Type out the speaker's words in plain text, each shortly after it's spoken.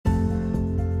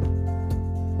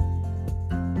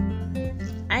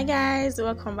Hi guys,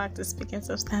 welcome back to Speaking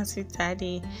Substance with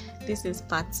Tadi. This is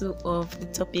part 2 of the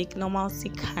topic normalcy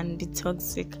can be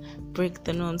toxic, break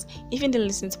the norms. If you didn't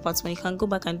listen to part 1, you can go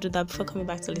back and do that before coming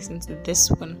back to listen to this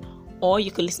one, or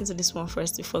you could listen to this one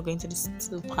first before going to this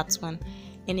to part 1.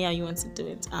 Anyhow you want to do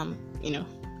it. I'm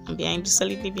behind you,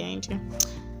 solidly behind you.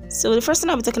 So the first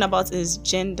thing I'll be talking about is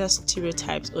gender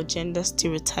stereotypes or gender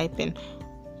stereotyping.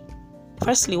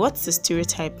 Firstly, what's a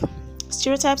stereotype?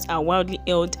 Stereotypes are widely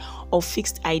held or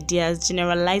fixed ideas,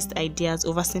 generalized ideas,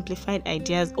 oversimplified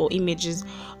ideas or images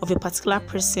of a particular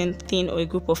person, thing, or a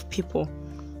group of people.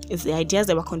 It's the ideas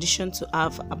that we're conditioned to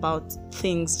have about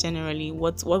things generally,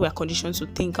 what we're conditioned to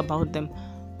think about them.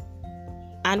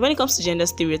 And when it comes to gender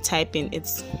stereotyping,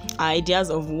 it's our ideas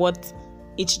of what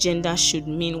each gender should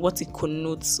mean, what it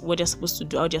connotes, what they're supposed to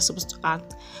do, how they're supposed to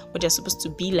act, what they're supposed to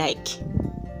be like.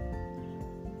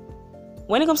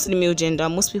 When it comes to the male gender,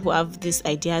 most people have these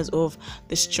ideas of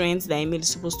the strengths that a male is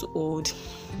supposed to hold.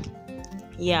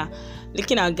 Yeah,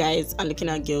 looking at guys and looking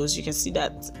at girls, you can see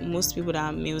that most people that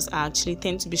are males actually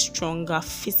tend to be stronger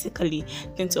physically,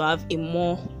 tend to have a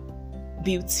more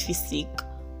built physique,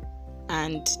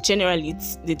 and generally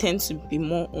they tend to be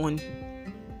more on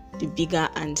the bigger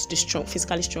and the strong,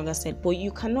 physically stronger side. But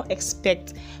you cannot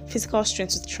expect physical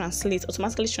strength to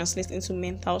automatically translate into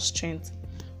mental strength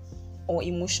or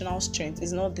emotional strength.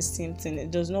 Is not the same thing.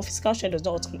 Physical strength does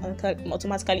not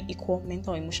automatically equal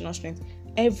mental or emotional strength.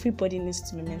 Everybody needs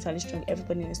to be mentally strong.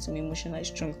 Everybody needs to be emotionally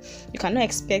strong. You cannot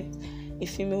expect a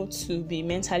female to be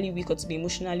mentally weak or to be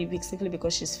emotionally weak simply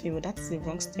because she's female. That's the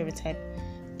wrong stereotype.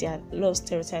 There are a lot of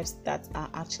stereotypes that are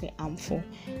actually harmful.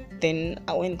 Then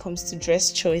when it comes to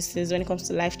dress choices, when it comes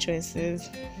to life choices,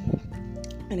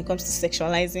 when it comes to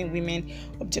sexualizing women,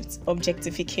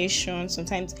 objectification,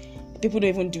 sometimes people don't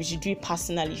even do it. You do it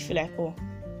personally. You feel like, oh,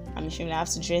 I'm a female, I have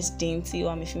to dress dainty,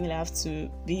 or I'm a female, I have to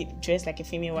be dressed like a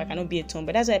female, or I cannot be a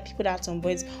tomboy. That's why people that are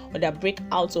tomboys or that break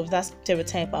out of that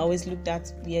stereotype are always looked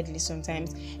at weirdly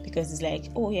sometimes, because it's like,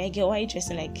 oh yeah, girl, why are you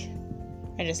dressing like?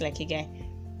 I dress like a guy.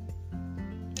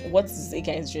 What is a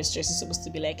guy's dress supposed to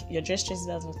be like? Your dress choices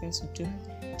has nothing to do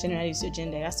generally with your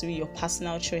gender. It has to be your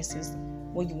personal choices,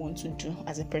 what you want to do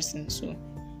as a person. So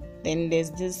then there's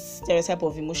this stereotype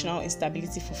of emotional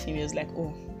instability for females, like,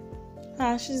 oh,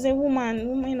 she's a woman.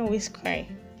 Women always cry.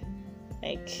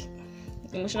 Like,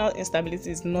 emotional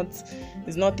instability is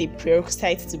not a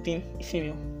prerequisite to being a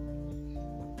female.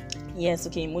 Yes,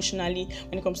 okay, emotionally,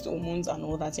 when it comes to hormones and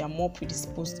all that, you are more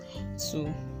predisposed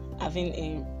to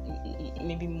having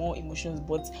maybe more emotions,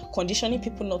 but conditioning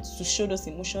people not to show those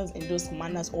emotions in those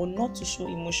manners or not to show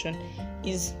emotion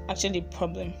is actually a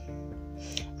problem.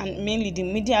 And mainly the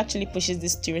media actually pushes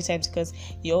this stereotypes because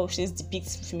it always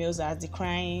depicts females as the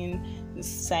crying, the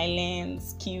silent,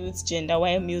 cute gender,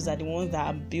 while males are the ones that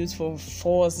are built for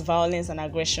force, violence and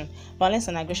aggression. Violence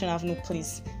and aggression have no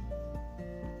place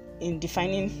in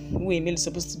defining who a male is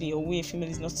supposed to be or who a female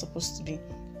is not supposed to be.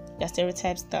 There are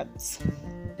stereotypes that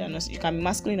you can be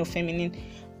masculine or feminine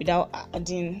without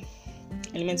adding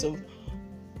elements of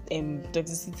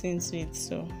toxicity into it.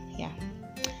 So yeah,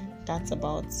 that's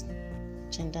about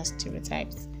gender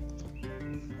stereotypes.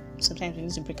 Sometimes we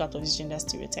need to break out of these gender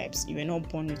stereotypes. You were not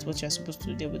born with what you're supposed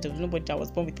to do. There was nobody that was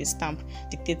born with a stamp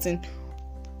dictating,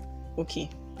 okay,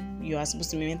 you are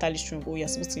supposed to be mentally strong or you're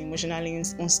supposed to be emotionally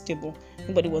unstable.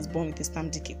 Nobody was born with a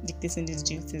stamp dictating these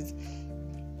duties.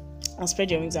 And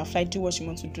spread your wings and fly. Do what you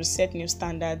want to do. Set new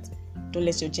standards. Don't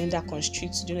let your gender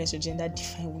constrict you. Don't let your gender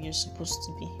define who you're supposed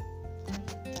to be.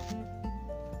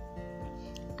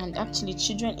 And actually,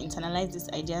 children internalize these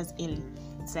ideas early.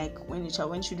 It's like when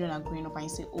children are growing up and you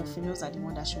say, oh, females are the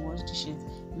one that should wash dishes,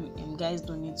 guys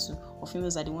don't need to. Or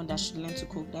females are the one that should learn to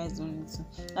cook, guys don't need to.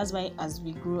 That's why as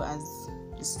we grow, as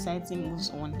the society moves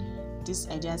on, these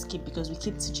ideas keep, because we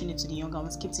keep teaching it to the younger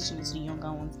ones,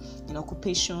 In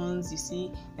occupations, you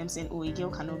see them saying, oh, a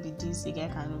girl cannot be this, a guy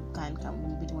can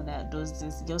be the one that does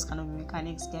this, girls cannot be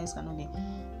mechanics, guys cannot be.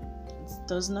 It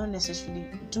does not necessarily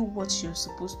do what you're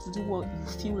supposed to do, what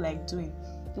you feel like doing.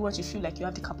 Do what you feel like you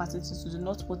have the capacity to do,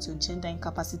 not what your gender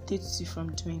incapacitates you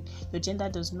from doing. Your gender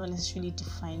does not necessarily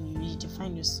define you. You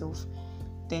define yourself.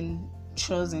 Then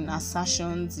shows in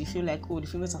assertions, you feel like, oh, the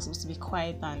females are supposed to be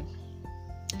quiet and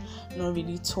not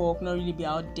really talk, not really be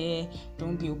out there,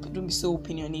 don't be so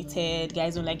opinionated.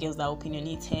 Guys don't like girls that are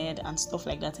opinionated and stuff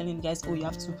like that. Telling guys, oh, you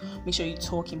have to make sure you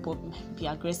talk in public, be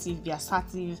aggressive, be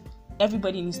assertive.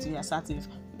 Everybody needs to be assertive.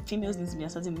 Females need to be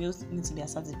assertive, males need to be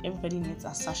assertive. Everybody needs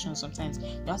assertion sometimes.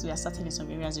 You have to be assertive in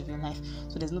some areas of your life.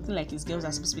 So there's nothing like these girls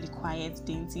are supposed to be the quiet,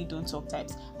 dainty, don't talk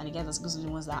types, and the guys are supposed to be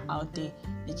the ones that are out there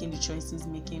making the choices,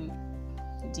 making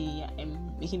they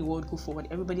making the world go forward.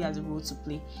 Everybody has a role to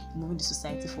play, moving the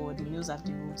society forward. The males have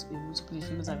the role to play, the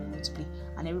females have a role to play,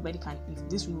 and everybody can.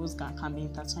 These roles can be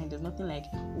intertwined. There's nothing like,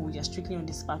 oh, you're strictly on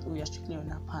this path, or you're strictly on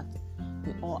that path.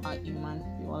 We all are human.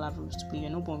 We all have roles to play. You're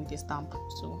not born with a stamp,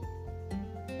 so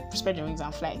spread your wings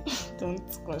and fly. Don't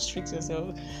constrict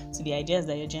yourself to the ideas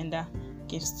that your gender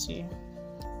gives to you.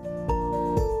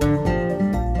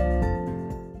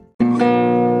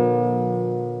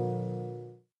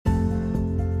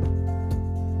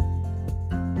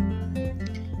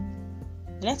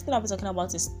 The next thing I'll be talking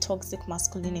about is toxic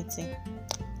masculinity.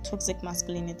 Toxic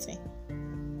masculinity.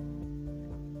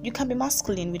 You can be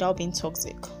masculine without being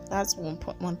toxic. That's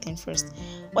one thing first.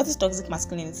 What is toxic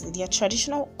masculinity? They are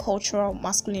traditional cultural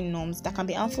masculine norms that can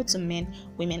be harmful to men,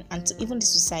 women, and to even the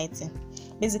society.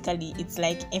 Basically, it's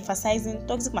like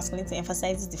toxic masculinity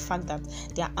emphasizes the fact that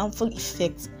there are harmful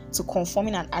effects to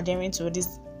conforming and adhering to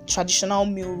these traditional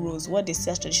male roles, what they see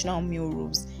as traditional male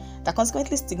roles, that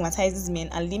consequently stigmatizes men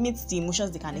and limits the emotions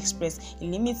they can express. It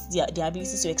limits their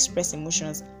ability to express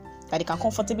emotions that they can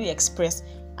comfortably express,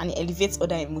 and it elevates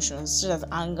other emotions such as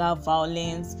anger,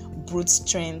 violence, brute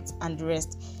strength, and the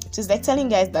rest. So it's like telling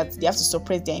guys that they have to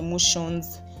suppress their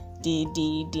emotions, they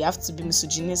have to be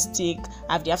misogynistic,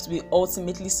 they have to be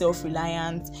ultimately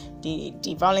self-reliant.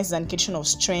 The violence is an indication of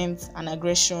strength and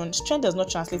aggression. Strength does not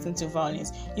translate into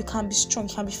violence. You can be strong,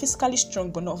 you can be physically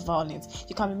strong but not violent.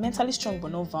 You can be mentally strong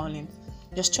but not violent.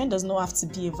 Your strength does not have to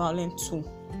be a violent tool.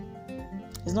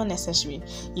 It's not necessary.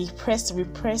 The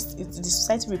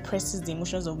society represses the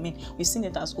emotions of men. We've seen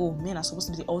it as, men are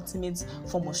supposed to be the ultimate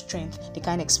form of strength. They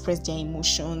can't express their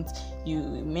emotions.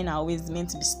 Men are always meant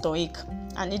to be stoic,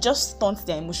 and it just stunts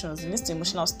their emotions. It leads to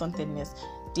emotional stuntedness.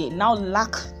 They now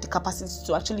lack the capacity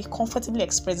to actually comfortably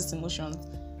express these emotions.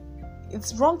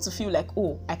 It's wrong to feel like,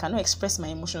 I cannot express my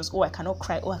emotions. I cannot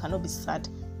cry. I cannot be sad.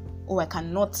 I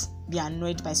cannot be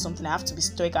annoyed by something. I have to be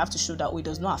stoic. I have to show that it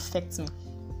does not affect me.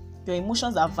 Your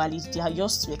emotions are valid. They are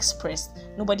yours to express.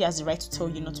 Nobody has the right to tell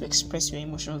you not to express your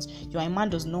emotions. Your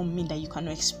man does not mean that you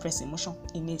cannot express emotion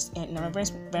in an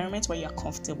environment where you are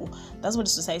comfortable. That's what the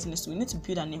society needs to. We need to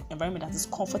build an environment that is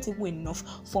comfortable enough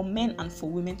for men and for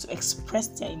women to express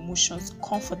their emotions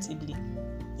comfortably.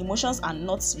 Emotions are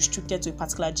not restricted to a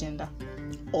particular gender,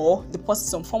 or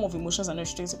some form of emotions are not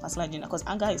restricted to a particular gender, because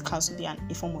anger can also be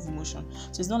a form of emotion.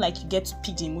 So it's not like you get to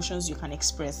pick the emotions you can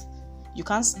express. You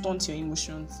can't stunt your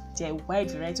emotions. There are a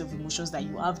wide variety of emotions that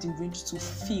you have the range to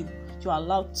feel. You're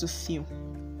allowed to feel.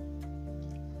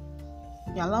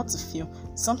 You're allowed to feel.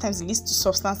 Sometimes it leads to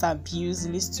substance abuse,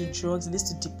 it leads to drugs, it leads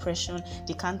to depression.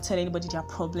 They can't tell anybody their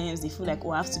problems. They feel like,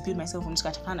 I have to build myself from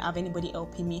scratch. I can't have anybody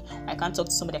helping me. I can't talk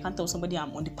to somebody. I can't tell somebody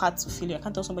I'm on the path to failure. I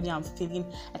can't tell somebody I'm failing.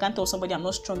 I can't tell somebody I'm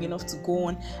not strong enough to go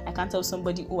on. I can't tell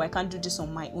somebody, I can't do this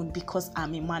on my own because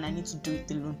I'm a man. I need to do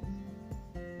it alone.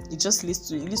 It just leads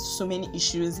to so many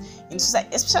issues in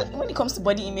society, especially when it comes to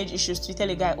body image issues. To tell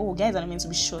a guy, guys are not meant to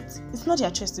be short. It's not their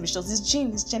choice to be short. It's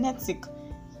gene, it's genetic.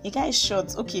 A guy is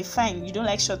short, okay, fine. You don't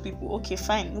like short people, okay,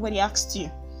 fine. Nobody asked you.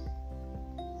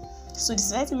 So the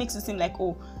society makes it seem like,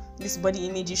 this body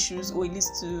image issues, it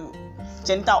leads to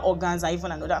genital organs, or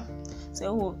even another.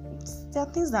 So, there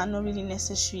are things that are not really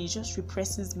necessary. It just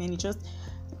represses men. It just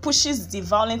pushes the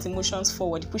violent emotions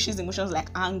forward. It pushes emotions like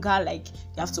anger, like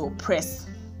you have to oppress.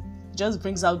 Just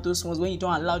brings out those ones when you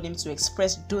don't allow them to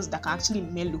express those that can actually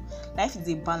mellow. Life is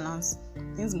a balance.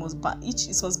 Things must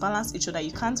balance each other.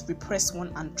 You can't repress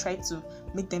one and try to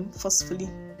make them forcefully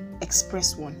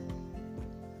express one.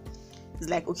 It's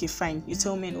like, okay, fine. You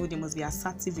tell men, they must be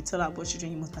assertive. You tell about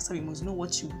children, you must be assertive. You must know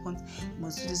what you want. You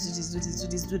must do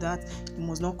this, do that. You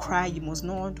must not cry. You must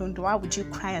not. Why would you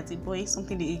cry as a boy?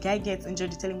 Something that a guy gets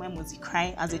injured, you tell him, why must he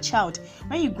cry as a child?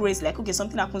 When you grow, it's like, okay,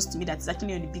 something happens to me that's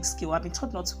actually on the big scale. I've been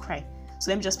taught not to cry.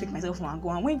 So let me just pick myself up and go.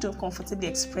 And when you don't comfortably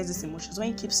express these emotions, when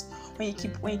you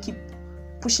keep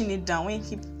pushing it down, it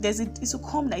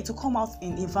will come out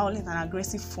in a violent and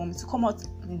aggressive form. It will come out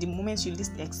in the moment you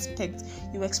least expect.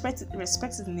 You respect it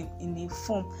in a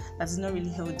form that is not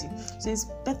really healthy. So it's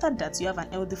better that you have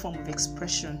an healthy form of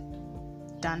expression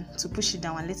than to push it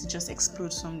down and let it just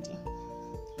explode someday.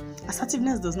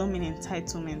 Assertiveness does not mean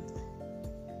entitlement.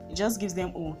 It just gives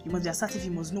them, you must be assertive,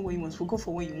 you must know what you want, go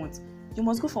for what you want. You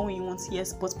must go for what you want,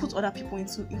 yes, but put other people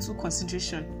into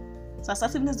consideration. So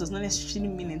assertiveness does not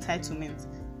necessarily mean entitlement.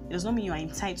 It does not mean you are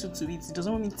entitled to it. It does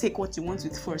not mean take what you want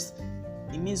with force.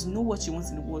 It means know what you want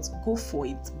in the world, go for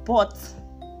it, but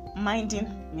minding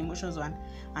emotions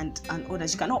and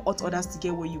others. You cannot hurt others to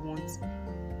get what you want.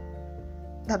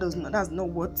 That's not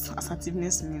what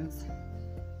assertiveness means.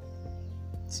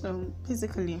 So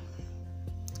basically,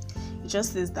 it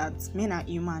just says that men are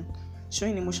human.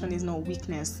 Showing emotion is not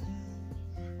weakness.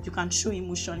 You can show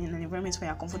emotion in an environment where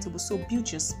you're comfortable. So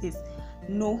build your space.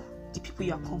 Know the people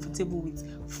you are comfortable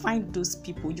with. Find those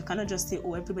people. You cannot just say,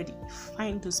 oh, everybody.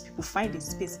 Find those people. Find a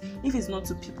space. If it's not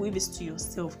to people, if it's to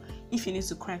yourself. If you need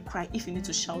to cry, cry. If you need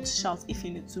to shout, shout. If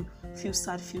you need to feel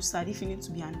sad, feel sad. If you need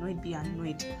to be annoyed, be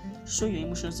annoyed. Show your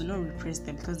emotions. Do not repress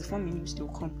them, because the 4 minutes they will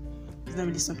come. It's not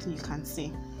really something you can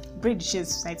say. Break the chains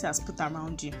society has put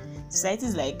around you. Society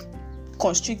is like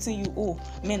constricting you. Oh,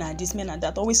 men are this, men are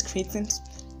that. Always creating.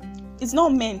 It's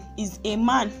not men. It's a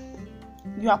man.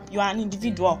 You are an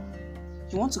individual.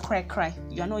 You want to cry, cry.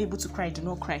 You are not able to cry, do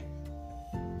not cry.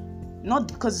 Not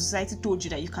because society told you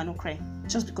that you cannot cry,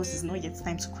 just because it's not yet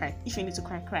time to cry. If you need to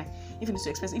cry, cry. If you need to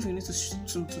express, if you need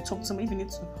to talk to somebody, if you need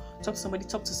to talk to somebody,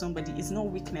 talk to somebody. It's not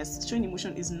weakness. Showing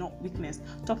emotion is not weakness.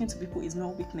 Talking to people is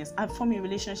not weakness. And forming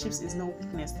relationships is not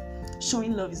weakness.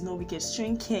 Showing love is not weakness.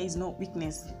 Showing care is not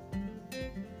weakness.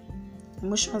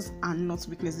 Emotions are not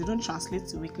weakness. They don't translate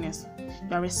to weakness.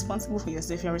 You are responsible for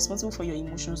yourself. You are responsible for your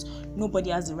emotions. Nobody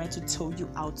has the right to tell you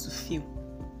how to feel.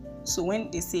 So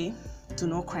when they say do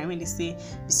not cry, when they say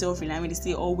be self-reliant, when they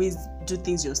say always do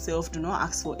things yourself, do not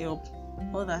ask for help,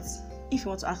 all that. If you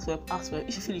want to ask for help, ask for help.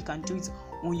 If you feel you can do it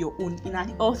on your own in an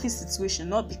healthy situation,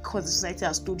 not because the society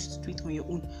has told you to do it on your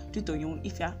own, do it on your own.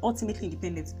 If you are ultimately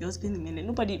independent, you're independent.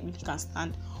 Nobody really can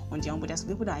stand on their own, but there's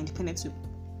people that are independent to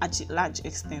a large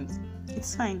extent.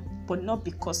 It's fine, but not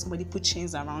because somebody put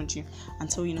chains around you and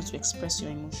tell you not to express your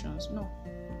emotions. No.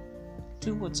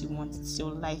 Do what you want. It's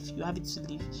your life. You have it to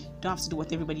live. You don't have to do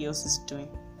what everybody else is doing.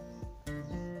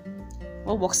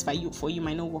 What works for you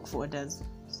might not work for others.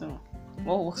 So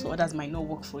what works for others might not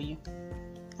work for you.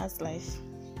 That's life.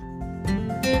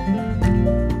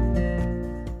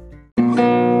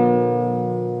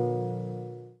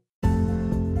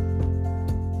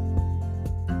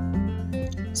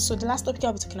 So the last topic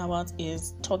I'll be talking about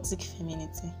is toxic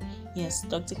femininity. Yes,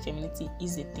 toxic femininity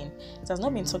is a thing. It has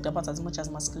not been talked about as much as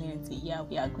masculinity. Yeah,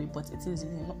 we agree, but it is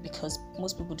not, because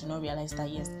most people do not realize that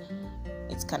yes,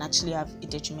 it can actually have a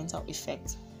detrimental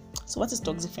effect. So what is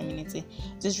toxic femininity?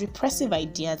 These repressive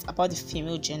ideas about the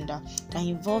female gender that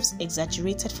involves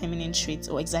exaggerated feminine traits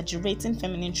or exaggerating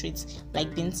feminine traits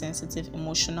like being sensitive,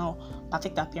 emotional,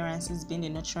 perfect appearances, being the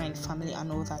nurturer in the family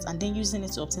and all that, and then using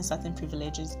it to obtain certain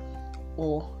privileges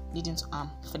or leading to harm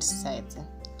for the society.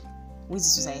 Who is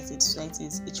the society? The society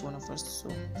is each one of us. So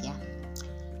yeah,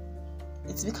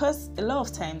 it's because a lot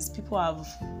of times people have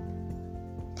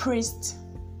praised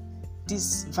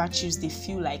these virtues they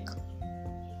feel like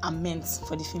are meant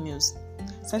for the females.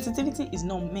 Sensitivity is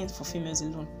not meant for females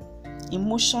alone.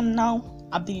 Emotional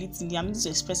ability, the ability to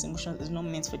express emotions, is not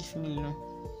meant for the female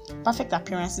alone. Perfect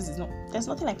appearances is not. There's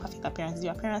nothing like perfect appearances.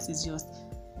 Your appearance is yours.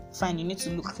 Fine, you need to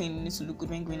look clean, you need to look good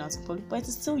when going out in public, but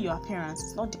it's still your appearance.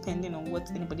 It's not depending on what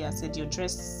anybody has said. Your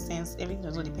dress sense, everything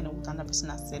does not depend on what another person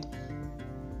has said.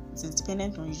 It is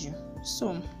dependent on you.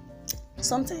 So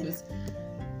sometimes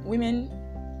women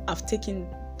have taken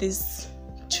these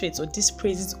traits or these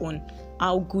praises on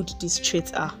how good these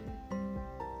traits are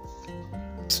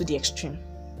to the extreme.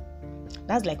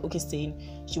 That's like, okay,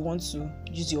 saying you want to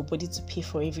use your body to pay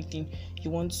for everything. You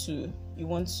want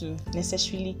to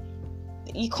necessarily.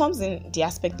 It comes in the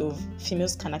aspect of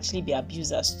females can actually be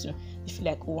abusers too. They feel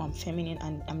like, oh, I'm feminine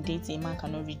and I'm dating, a man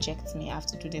cannot reject me, I have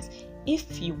to do this.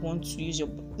 If you want to use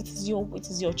it is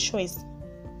your choice,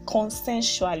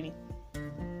 consensually,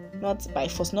 not by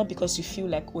force, not because you feel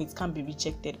like, oh, it can't be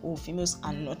rejected. Oh, females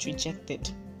are not rejected.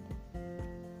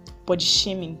 Body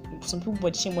shaming. Some people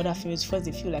body shame other females because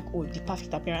they feel like, oh, the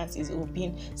perfect appearance is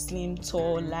being slim,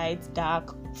 tall, light,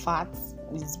 dark, fat.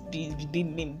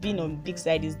 Being on big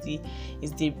side is the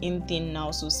in thing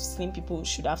now. So slim people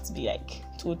should have to be like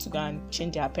told to go and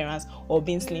change their appearance, or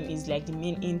being slim is like the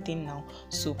main in thing now.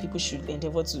 So people should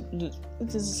endeavor to do.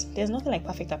 There's nothing like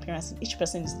perfect appearance. Each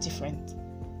person is different.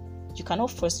 You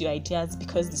cannot force your ideas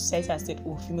because the society has said,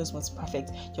 oh, females want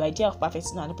perfect. Your idea of perfect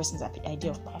is not another person's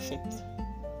idea of perfect.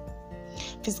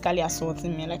 Physically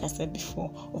assaulting men, like I said before,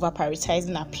 over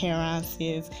prioritizing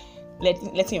appearances,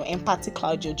 letting your empathy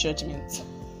cloud your judgment.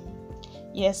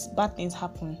 Yes, bad things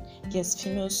happen. Yes,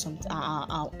 females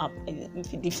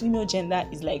the female gender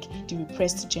is like the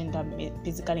repressed gender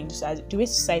basically in society. The way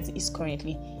society is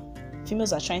currently,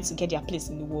 females are trying to get their place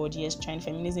in the world. Yes,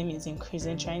 feminism is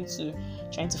increasing, trying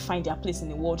to find their place in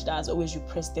the world that has always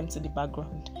repressed them to the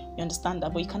background. You understand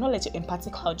that, but you cannot let your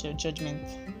empathy cloud your judgment.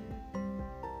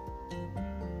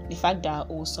 The fact that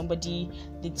somebody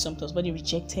did something, somebody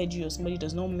rejected you, or somebody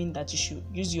does not mean that you should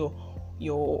use your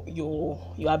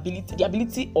ability, the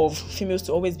ability of females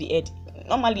to always be heard.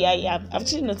 Normally, I've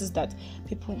actually noticed that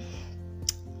people,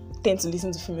 tend to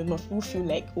listen to females, but people feel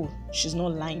like, oh, she's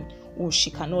not lying, or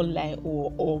she cannot lie,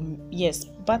 or yes,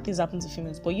 bad things happen to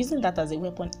females. But using that as a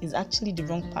weapon is actually the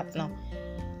wrong part now.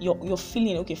 You're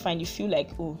feeling, okay, fine, you feel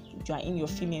like, oh, you are in your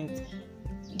feelings,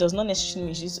 does not necessarily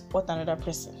mean she's hurt another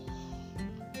person.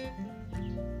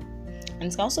 And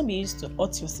it can also be used to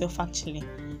hurt yourself, actually.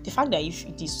 The fact that if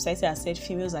the society has said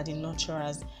females are the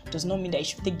nurturers does not mean that you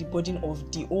should take the burden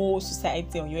of the whole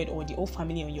society on your head or the whole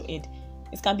family on your head.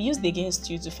 It can be used against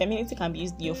you. Femininity can be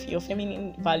used, your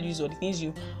feminine values or the things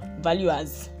you value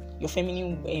as your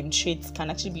feminine traits can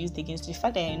actually be used against you. The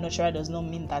fact that you're a nurturer does not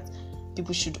mean that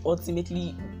people should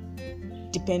ultimately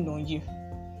depend on you.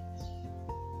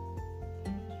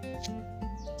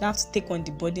 You don't have to take on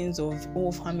the burdens of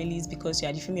all families because you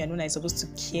are the female. You're the one that is supposed to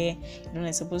care. You're the one that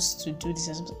is supposed to do this.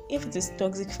 If it is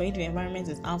toxic for you, the environment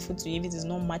is harmful to you, if it is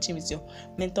not matching with your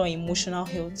mental and emotional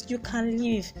health, you can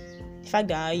leave. The fact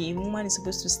that a woman is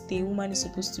supposed to stay, a woman is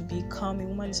supposed to be calm, a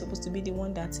woman is supposed to be the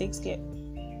one that takes care.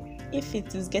 If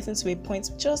it is getting to a point,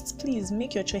 just please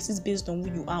make your choices based on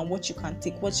who you are and what you can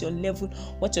take, what your level,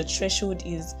 what your threshold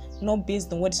is, not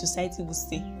based on what the society will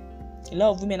say. A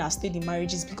lot of women have stayed in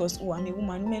marriages because, oh, I'm a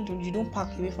woman. Women, you don't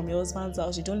pack away from your husband's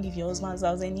house. You don't leave your husband's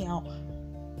house anyhow.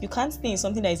 You can't stay in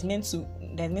something that is meant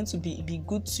to be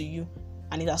good to you,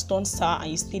 and it has turned sour,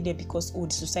 and you stay there because, oh,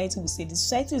 the society will say. The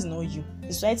society is not you.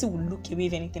 The society will look away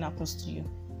if anything happens to you.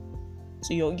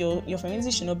 So your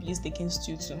femininity should not be used against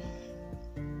you too.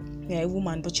 You're a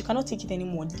woman, but you cannot take it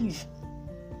anymore. Leave.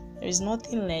 There is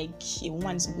nothing like a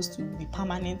woman is supposed to be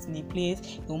permanent in a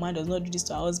place. A woman does not do this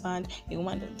to her husband.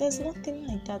 There's nothing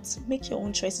like that. Make your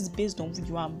own choices based on who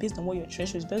you are, based on what your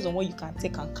treasure is, based on what you can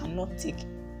take and cannot take.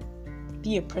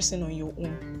 Be a person on your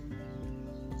own.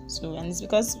 So, and it's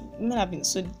because women have been,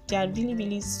 so there are really,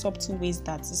 really subtle ways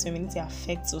that this femininity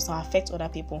affects us or affect other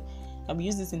people. And we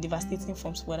use this in devastating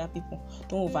forms for other people.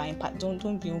 Don't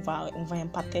be over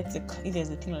empathetic if there's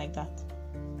a thing like that.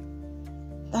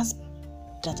 That's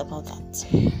about that.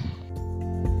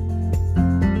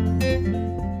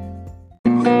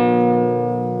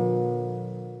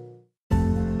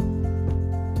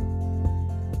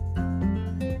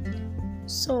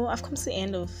 So I've come to the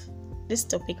end of this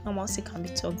topic. Normalcy can be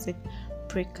toxic.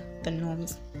 Break the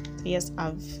norms. So yes,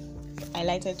 I've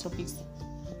highlighted topics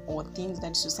or things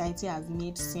that society has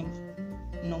made seem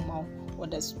normal, or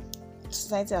that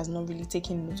society has not really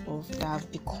taken note of, that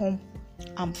have become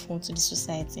harmful to the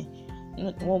society.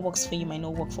 What works for you might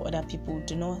not work for other people.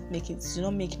 Do not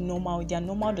make normal. Their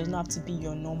normal does not have to be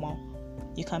your normal.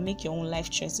 You can make your own life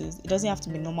choices. It doesn't have to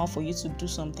be normal for you to do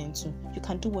something too. You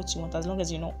can do what you want as long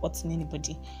as you're not hurting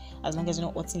anybody, as long as you're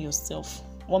not hurting yourself.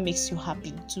 What makes you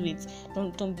happy, do it.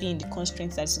 Don't be in the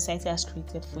constraints that society has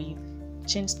created for you.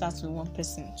 Change starts with one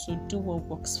person. So do what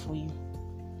works for you.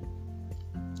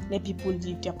 Let people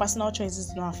live. Their personal choices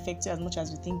do not affect you as much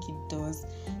as you think it does.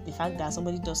 The fact that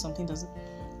somebody does something doesn't,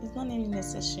 it's not really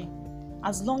necessary.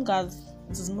 As long as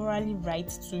it is morally right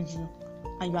to you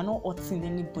and you are not hurting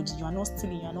anybody, you are not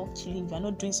stealing, you are not killing, you are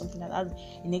not doing something that has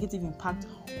a negative impact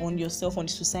on yourself, on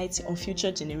the society, on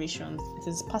future generations. It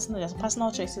is personal. There's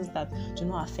personal choices that do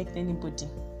not affect anybody.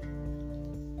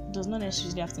 It does not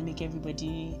necessarily have to make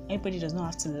everybody does not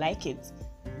have to like it.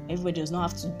 Everybody does not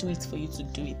have to do it for you to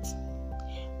do it.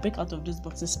 Break out of those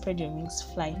boxes, spread your wings,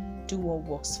 fly, do what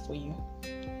works for you.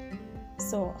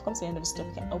 So I've come to the end of this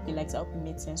topic. I hope you liked it. I hope it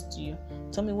made sense to you.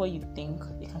 Tell me what you think.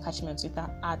 You can catch me on Twitter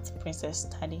at Princess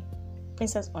Taddy.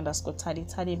 Princess_Taddy.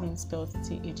 Taddy being spelled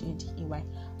T-A-D-D-E-Y.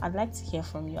 I'd like to hear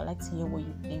from you. I'd like to hear what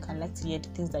you think. I'd like to hear the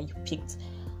things that you picked.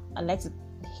 I'd like to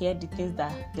hear the things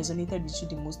that resonated with you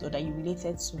the most or that you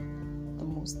related to the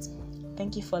most.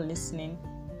 Thank you for listening.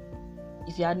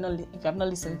 If you have not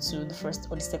listened to the first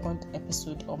or the second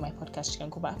episode of my podcast, you can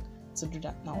go back to do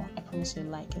that now. I promise you'll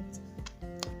like it.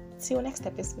 See you next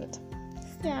episode.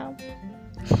 Yeah.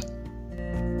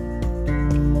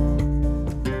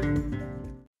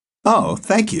 Oh,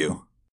 thank you.